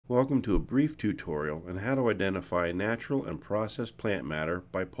Welcome to a brief tutorial on how to identify natural and processed plant matter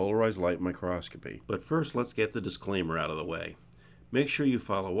by polarized light microscopy. But first, let's get the disclaimer out of the way. Make sure you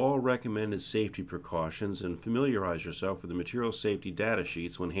follow all recommended safety precautions and familiarize yourself with the material safety data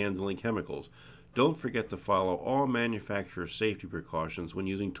sheets when handling chemicals. Don't forget to follow all manufacturer safety precautions when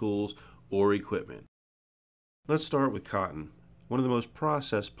using tools or equipment. Let's start with cotton, one of the most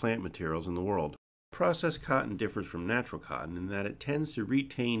processed plant materials in the world. Processed cotton differs from natural cotton in that it tends to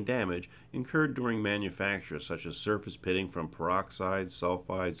retain damage incurred during manufacture, such as surface pitting from peroxides,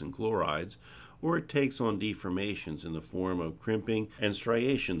 sulfides, and chlorides, or it takes on deformations in the form of crimping and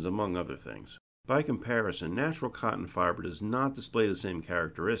striations, among other things. By comparison, natural cotton fiber does not display the same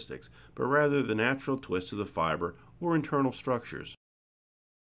characteristics, but rather the natural twist of the fiber or internal structures.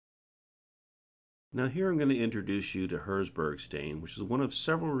 Now here I'm going to introduce you to Herzberg stain, which is one of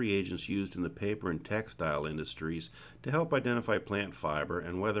several reagents used in the paper and textile industries to help identify plant fiber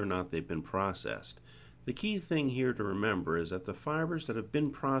and whether or not they've been processed. The key thing here to remember is that the fibers that have been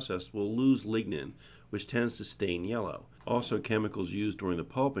processed will lose lignin, which tends to stain yellow. Also, chemicals used during the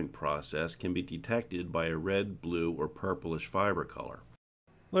pulping process can be detected by a red, blue, or purplish fiber color.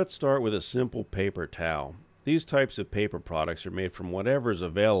 Let's start with a simple paper towel. These types of paper products are made from whatever is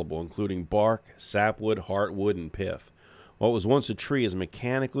available, including bark, sapwood, heartwood, and pith. What was once a tree is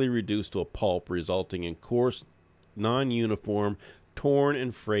mechanically reduced to a pulp, resulting in coarse, non-uniform, torn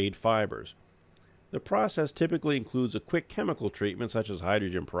and frayed fibers. The process typically includes a quick chemical treatment such as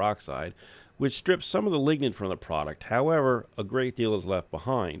hydrogen peroxide, which strips some of the lignin from the product. However, a great deal is left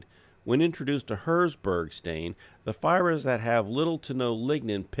behind. When introduced to Herzberg stain, the fibers that have little to no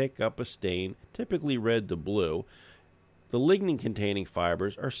lignin pick up a stain, typically red to blue. The lignin-containing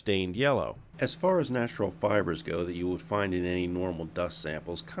fibers are stained yellow. As far as natural fibers go that you would find in any normal dust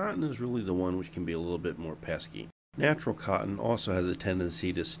samples, cotton is really the one which can be a little bit more pesky. Natural cotton also has a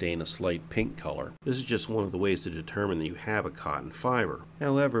tendency to stain a slight pink color. This is just one of the ways to determine that you have a cotton fiber.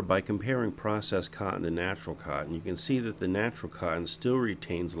 However, by comparing processed cotton to natural cotton, you can see that the natural cotton still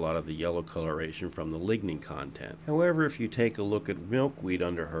retains a lot of the yellow coloration from the lignin content. However, if you take a look at milkweed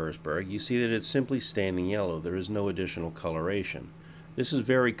under Herzberg, you see that it's simply staining yellow. There is no additional coloration. This is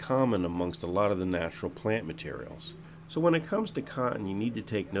very common amongst a lot of the natural plant materials. So when it comes to cotton, you need to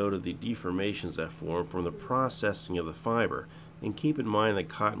take note of the deformations that form from the processing of the fiber, and keep in mind that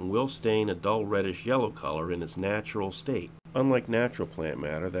cotton will stain a dull reddish yellow color in its natural state. Unlike natural plant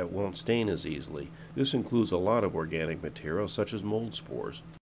matter that won't stain as easily, this includes a lot of organic materials such as mold spores.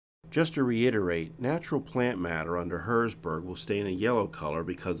 Just to reiterate, natural plant matter under Herzberg will stain a yellow color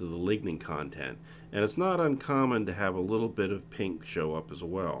because of the lignin content, and it's not uncommon to have a little bit of pink show up as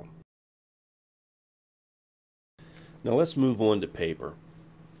well. Now let's move on to paper.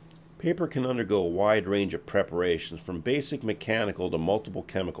 Paper can undergo a wide range of preparations, from basic mechanical to multiple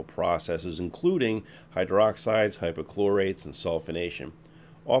chemical processes, including hydroxides, hypochlorates, and sulfonation,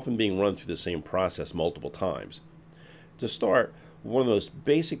 often being run through the same process multiple times. To start, one of the most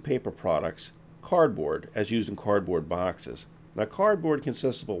basic paper products, cardboard, as used in cardboard boxes. Now, cardboard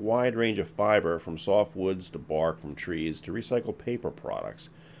consists of a wide range of fiber, from softwoods to bark from trees to recycled paper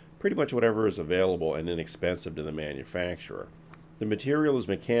products. Pretty much whatever is available and inexpensive to the manufacturer. The material is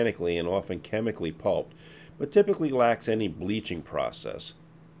mechanically and often chemically pulped, but typically lacks any bleaching process.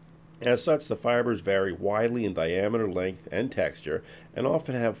 As such, the fibers vary widely in diameter, length, and texture, and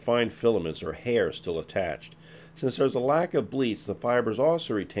often have fine filaments or hair still attached. Since there's a lack of bleach, the fibers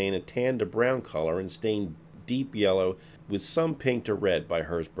also retain a tan to brown color and stain deep yellow with some pink to red by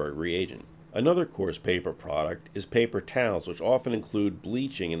Herzberg reagent. Another coarse paper product is paper towels, which often include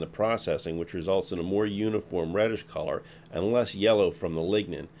bleaching in the processing, which results in a more uniform reddish color and less yellow from the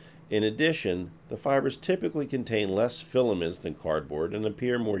lignin. In addition, the fibers typically contain less filaments than cardboard and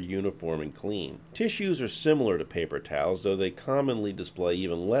appear more uniform and clean. Tissues are similar to paper towels, though they commonly display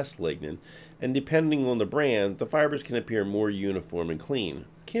even less lignin, and depending on the brand, the fibers can appear more uniform and clean.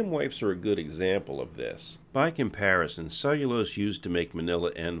 Kim wipes are a good example of this. By comparison, cellulose used to make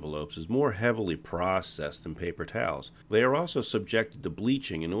manila envelopes is more heavily processed than paper towels. They are also subjected to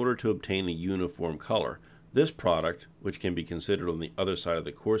bleaching in order to obtain a uniform color. This product, which can be considered on the other side of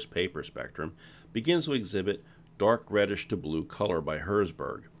the coarse paper spectrum, begins to exhibit dark reddish to blue color by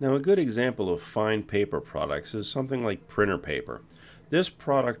Herzberg. Now, a good example of fine paper products is something like printer paper. This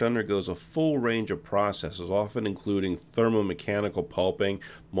product undergoes a full range of processes, often including thermomechanical pulping,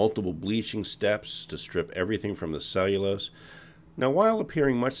 multiple bleaching steps to strip everything from the cellulose. Now, while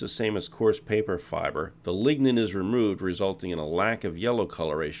appearing much the same as coarse paper fiber, the lignin is removed, resulting in a lack of yellow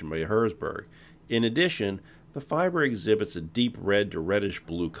coloration by Herzberg. In addition, The fiber exhibits a deep red to reddish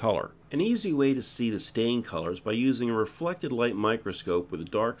blue color. An easy way to see the stain color is by using a reflected light microscope with a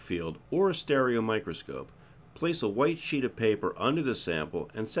dark field or a stereo microscope. Place a white sheet of paper under the sample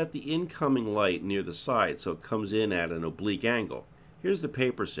and set the incoming light near the side so it comes in at an oblique angle. Here's the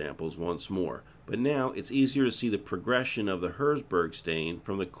paper samples once more, but now it's easier to see the progression of the Herzberg stain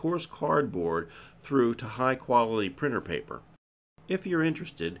from the coarse cardboard through to high quality printer paper. If you're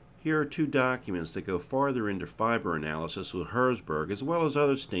interested, here are 2 documents that go farther into fiber analysis with Herzberg as well as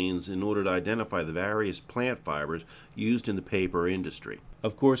other stains in order to identify the various plant fibers used in the paper industry.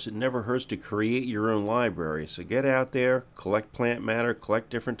 Of course, it never hurts to create your own library, so get out there, collect plant matter, collect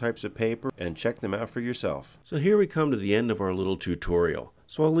different types of paper, and check them out for yourself. So here we come to the end of our little tutorial.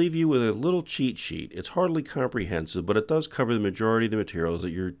 So I'll leave you with a little cheat sheet. It's hardly comprehensive, but it does cover the majority of the materials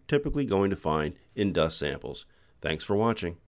that you're typically going to find in dust samples. Thanks for watching.